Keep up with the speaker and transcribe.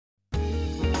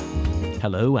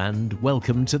Hello and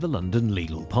welcome to the London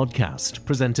Legal Podcast,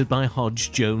 presented by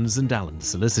Hodge, Jones and Allen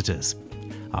Solicitors.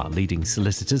 Our leading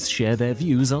solicitors share their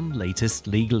views on latest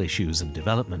legal issues and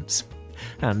developments,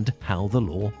 and how the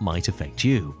law might affect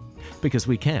you, because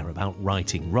we care about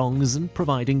righting wrongs and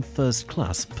providing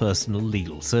first-class personal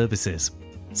legal services.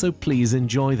 So please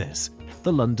enjoy this,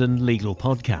 the London Legal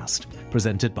Podcast,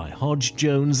 presented by Hodge,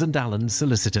 Jones and Allen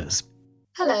Solicitors.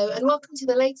 Hello and welcome to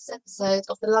the latest episode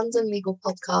of the London Legal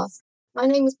Podcast. My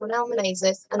name is Brenel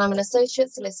Menezes and I'm an Associate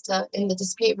Solicitor in the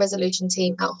Dispute Resolution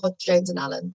team at Hodge, Jones and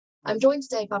Allen. I'm joined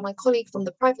today by my colleague from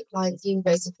the Private Client team,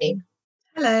 Josephine.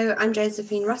 Hello, I'm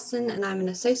Josephine Russen and I'm an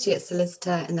Associate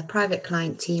Solicitor in the Private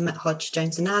Client team at Hodge,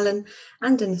 Jones and Allen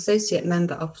and an Associate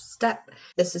Member of STEP,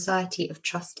 the Society of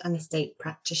Trust and Estate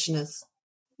Practitioners.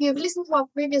 If you have listened to our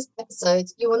previous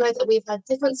episodes, you will know that we've had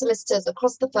different solicitors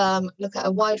across the firm look at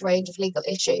a wide range of legal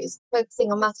issues,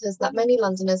 focusing on matters that many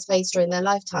Londoners face during their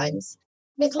lifetimes.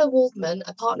 Nicola Waldman,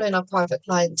 a partner in our Private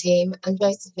Client team, and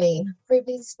Josephine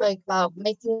previously spoke about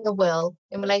making a will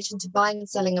in relation to buying and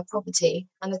selling a property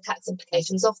and the tax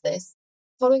implications of this.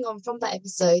 Following on from that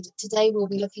episode, today we'll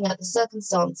be looking at the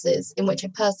circumstances in which a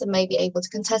person may be able to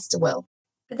contest a will.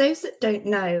 For those that don't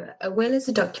know, a will is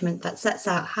a document that sets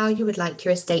out how you would like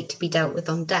your estate to be dealt with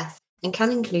on death and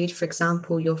can include, for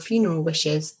example, your funeral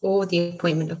wishes or the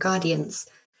appointment of guardians.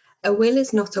 A will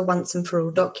is not a once and for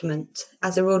all document.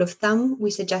 As a rule of thumb,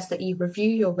 we suggest that you review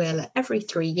your will every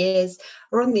 3 years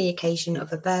or on the occasion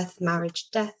of a birth, marriage,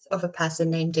 death of a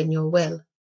person named in your will.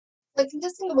 So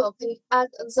contesting a will can add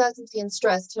uncertainty and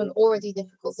stress to an already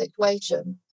difficult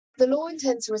situation. The law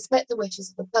intends to respect the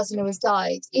wishes of the person who has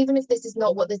died, even if this is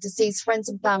not what the deceased's friends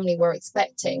and family were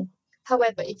expecting.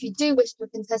 However, if you do wish to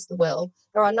contest the will,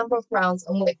 there are a number of grounds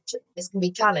on which this can be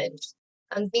challenged,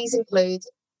 and these include,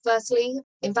 firstly,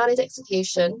 invalid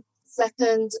execution,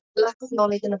 second, lack of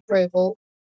knowledge and approval,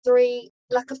 3,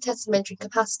 lack of testamentary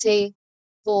capacity,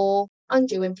 4,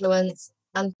 undue influence,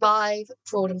 and 5,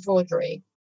 fraud and forgery.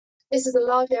 This is a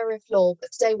large area of law,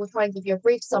 but today we'll try and give you a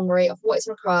brief summary of what is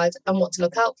required and what to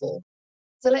look out for.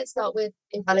 So let's start with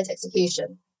invalid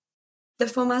execution. The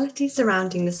formalities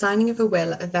surrounding the signing of a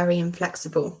will are very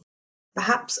inflexible.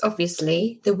 Perhaps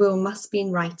obviously, the will must be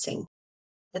in writing.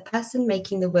 The person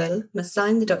making the will must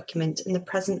sign the document in the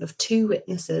presence of 2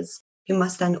 witnesses, who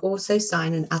must then also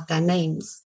sign and add their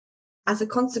names. As a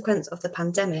consequence of the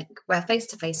pandemic, where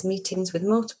face-to-face meetings with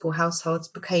multiple households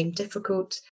became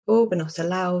difficult or were not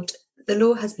allowed, the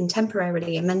law has been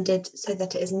temporarily amended so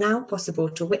that it is now possible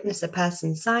to witness a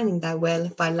person signing their will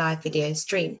by live video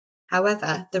stream.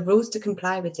 However, the rules to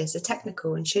comply with this are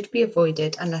technical and should be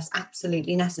avoided unless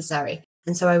absolutely necessary,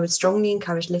 and so I would strongly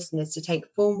encourage listeners to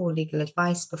take formal legal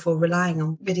advice before relying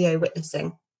on video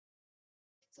witnessing.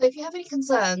 So if you have any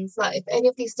concerns that if any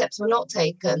of these steps were not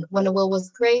taken when a will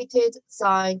was created,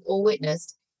 signed or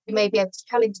witnessed, you may be able to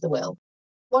challenge the will.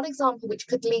 One example which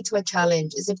could lead to a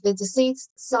challenge is if the deceased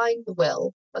signed the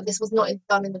will, but this was not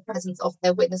done in the presence of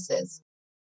their witnesses.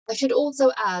 I should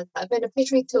also add that a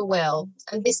beneficiary to a will,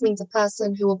 and this means a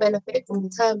person who will benefit from the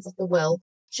terms of the will,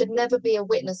 should never be a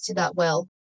witness to that will,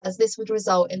 as this would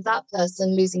result in that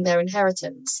person losing their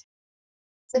inheritance.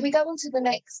 So if we go on to the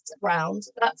next round,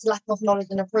 that's lack of knowledge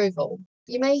and approval.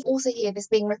 You may also hear this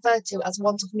being referred to as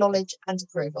want of knowledge and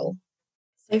approval.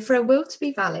 So for a will to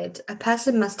be valid, a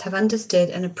person must have understood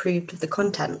and approved of the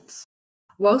contents.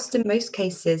 Whilst in most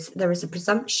cases there is a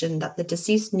presumption that the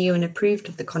deceased knew and approved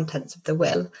of the contents of the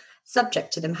will,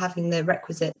 subject to them having the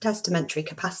requisite testamentary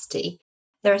capacity,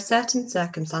 there are certain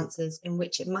circumstances in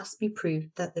which it must be proved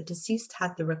that the deceased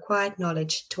had the required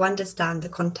knowledge to understand the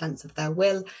contents of their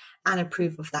will and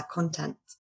approve of that content.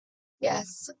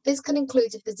 Yes, this can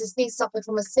include if the deceased suffered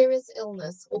from a serious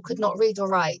illness or could not read or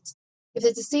write, if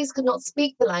the deceased could not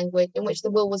speak the language in which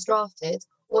the will was drafted,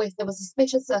 or if there were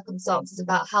suspicious circumstances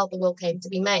about how the will came to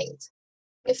be made.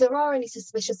 If there are any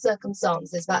suspicious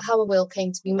circumstances about how a will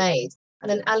came to be made,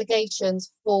 and an allegation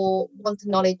for want of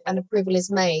knowledge and approval is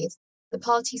made, the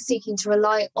party seeking to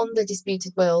rely on the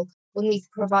disputed will need to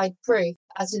provide proof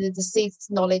as to the deceased's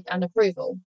knowledge and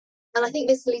approval. And I think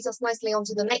this leads us nicely on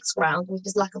to the next ground, which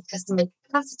is lack of testamentary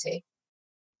capacity.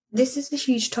 This is a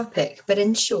huge topic, but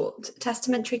in short,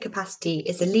 testamentary capacity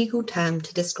is a legal term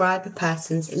to describe a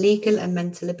person's legal and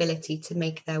mental ability to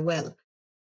make their will.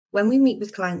 When we meet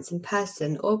with clients in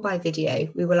person or by video,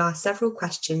 we will ask several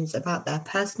questions about their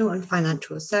personal and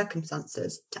financial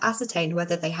circumstances to ascertain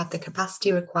whether they have the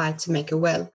capacity required to make a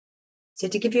will. So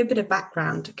to give you a bit of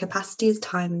background, capacity is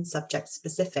time and subject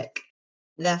specific.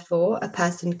 Therefore, a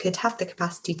person could have the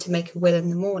capacity to make a will in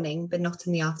the morning, but not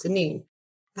in the afternoon,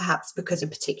 perhaps because of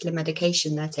a particular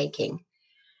medication they're taking.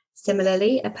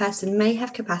 Similarly, a person may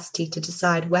have capacity to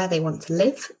decide where they want to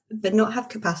live, but not have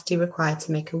capacity required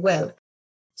to make a will.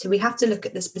 So we have to look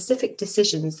at the specific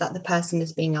decisions that the person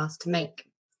is being asked to make.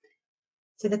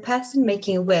 So the person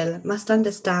making a will must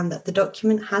understand that the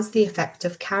document has the effect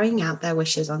of carrying out their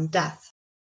wishes on death.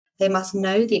 They must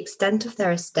know the extent of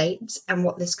their estate and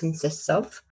what this consists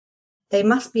of. They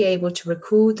must be able to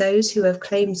recall those who have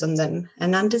claims on them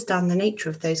and understand the nature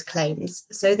of those claims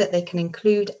so that they can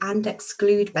include and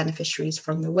exclude beneficiaries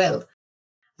from the will.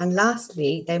 And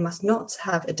lastly, they must not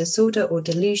have a disorder or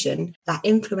delusion that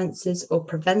influences or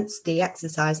prevents the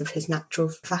exercise of his natural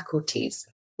faculties.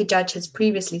 The judge has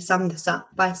previously summed this up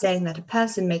by saying that a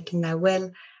person making their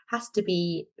will has to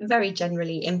be very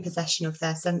generally in possession of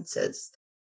their senses.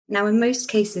 Now, in most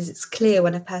cases, it's clear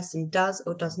when a person does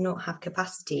or does not have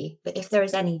capacity, but if there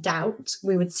is any doubt,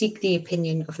 we would seek the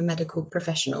opinion of a medical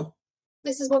professional.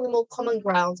 This is one of the more common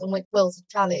grounds on which wills are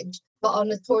challenged, but are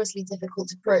notoriously difficult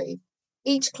to prove.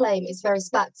 Each claim is very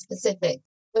fact-specific.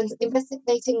 When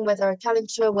investigating whether a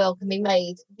challenge to a will can be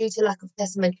made due to lack of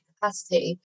testamentary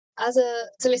capacity, as a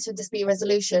solicitor dispute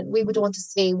resolution, we would want to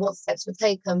see what steps were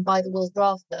taken by the will's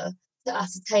drafter to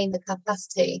ascertain the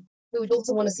capacity. We would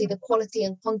also want to see the quality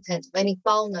and content of any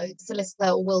file note the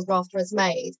solicitor or will drafter has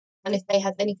made, and if they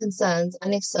had any concerns,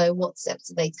 and if so, what steps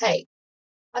did they take.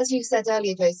 As you said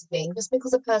earlier, Josephine, just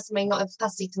because a person may not have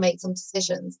capacity to make some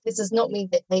decisions, this does not mean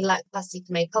that they lack capacity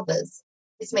to make others.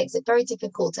 This makes it very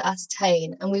difficult to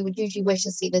ascertain, and we would usually wish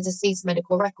to see the deceased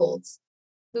medical records.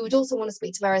 We would also want to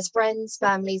speak to various friends,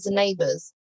 families, and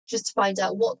neighbours, just to find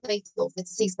out what they thought of the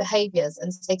deceased behaviours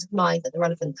and state of mind at the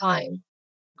relevant time.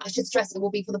 I should stress it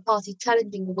will be for the party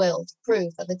challenging the will to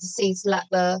prove that the deceased lacked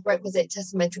the requisite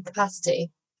testamentary capacity.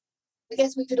 I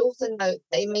guess we could also note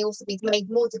that it may also be made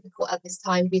more difficult at this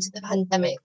time due to the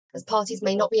pandemic, as parties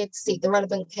may not be able to seek the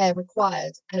relevant care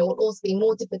required, and it will also be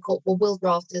more difficult for will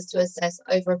drafters to assess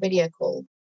over a video call.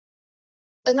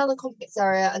 Another complex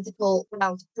area and difficult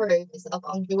ground to prove is that of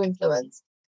undue influence.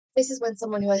 This is when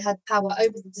someone who had power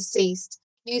over the deceased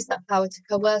used that power to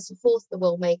coerce or force the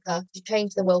will maker to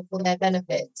change the will for their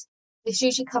benefit. This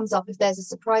usually comes up if there's a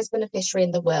surprise beneficiary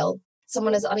in the will,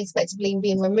 someone has unexpectedly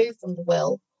been removed from the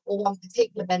will, or one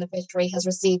particular beneficiary has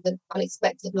received an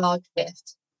unexpected large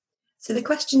gift. So the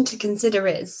question to consider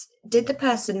is, did the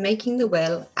person making the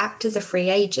will act as a free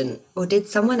agent, or did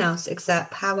someone else exert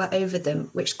power over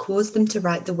them which caused them to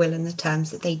write the will in the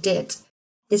terms that they did?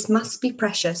 This must be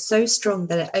pressure so strong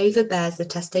that it overbears the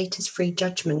testator's free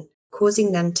judgment,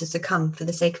 causing them to succumb for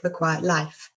the sake of a quiet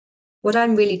life. What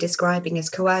I'm really describing is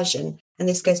coercion, and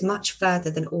this goes much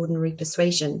further than ordinary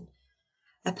persuasion.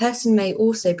 A person may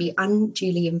also be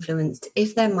unduly influenced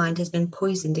if their mind has been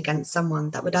poisoned against someone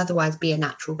that would otherwise be a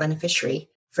natural beneficiary.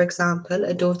 For example,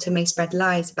 a daughter may spread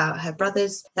lies about her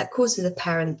brothers that causes a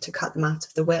parent to cut them out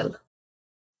of the will.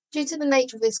 Due to the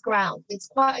nature of this ground, it's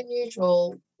quite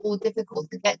unusual or difficult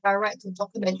to get direct or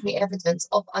documentary evidence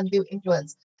of undue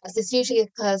influence, as this usually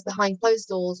occurs behind closed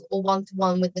doors or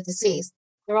one-to-one with the deceased.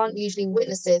 There aren't usually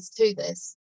witnesses to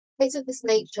this. Cases of this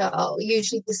nature are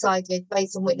usually decided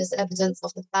based on witness evidence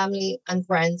of the family and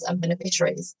friends and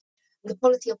beneficiaries, and the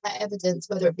quality of that evidence,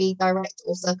 whether it be direct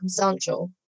or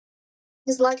circumstantial.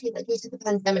 It is likely that due to the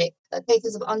pandemic, that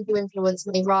cases of undue influence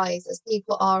may rise as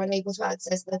people are unable to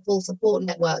access their full support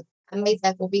network and may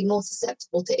therefore be more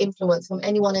susceptible to influence from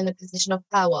anyone in a position of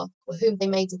power or whom they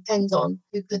may depend on,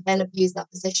 who could then abuse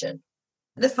that position.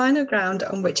 The final ground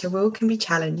on which a will can be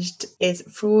challenged is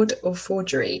fraud or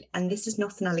forgery, and this is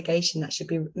not an allegation that should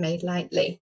be made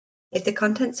lightly. If the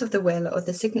contents of the will or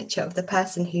the signature of the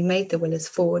person who made the will is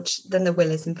forged, then the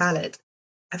will is invalid.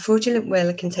 A fraudulent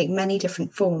will can take many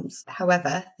different forms.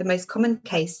 However, the most common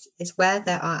case is where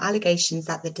there are allegations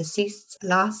that the deceased's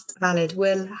last valid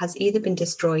will has either been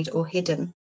destroyed or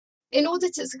hidden. In order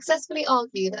to successfully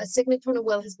argue that a signature on a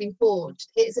will has been forged,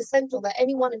 it is essential that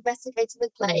anyone investigating the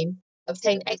claim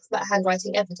obtain expert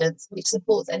handwriting evidence which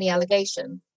supports any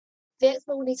allegation. The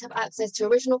expert will need to have access to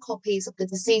original copies of the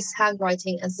deceased's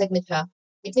handwriting and signature,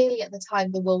 ideally at the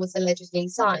time the will was allegedly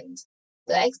signed.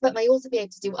 The expert may also be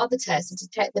able to do other tests to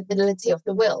check the validity of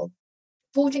the will.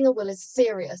 Forging a will is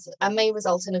serious and may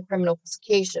result in a criminal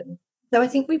prosecution. So I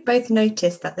think we both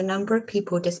noticed that the number of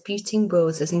people disputing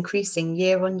wills is increasing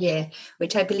year on year,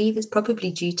 which I believe is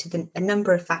probably due to a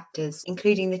number of factors,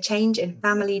 including the change in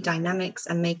family dynamics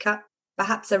and makeup,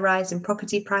 perhaps a rise in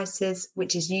property prices,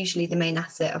 which is usually the main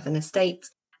asset of an estate,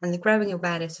 and the growing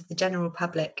awareness of the general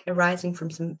public arising from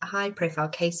some high-profile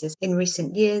cases in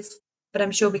recent years. But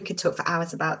I'm sure we could talk for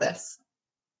hours about this.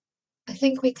 I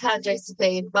think we can,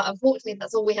 Josephine, but unfortunately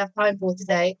that's all we have time for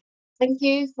today. Thank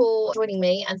you for joining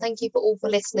me, and thank you for all for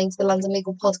listening to the London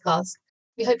Legal Podcast.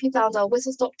 We hope you found our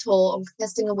whistle-stop tour on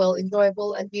contesting a will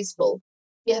enjoyable and useful.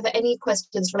 If you have any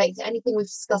questions related to anything we've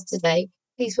discussed today,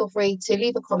 please feel free to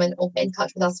leave a comment or get in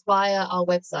touch with us via our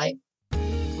website.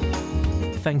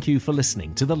 Thank you for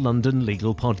listening to the London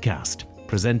Legal Podcast,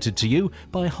 presented to you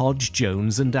by Hodge,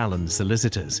 Jones and Allen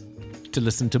Solicitors. To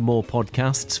listen to more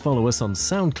podcasts, follow us on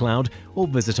SoundCloud or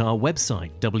visit our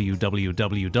website www.hja.net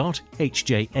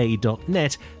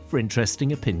for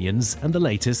interesting opinions and the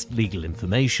latest legal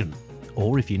information.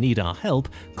 Or if you need our help,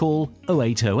 call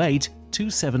 0808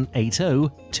 2780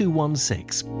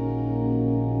 216.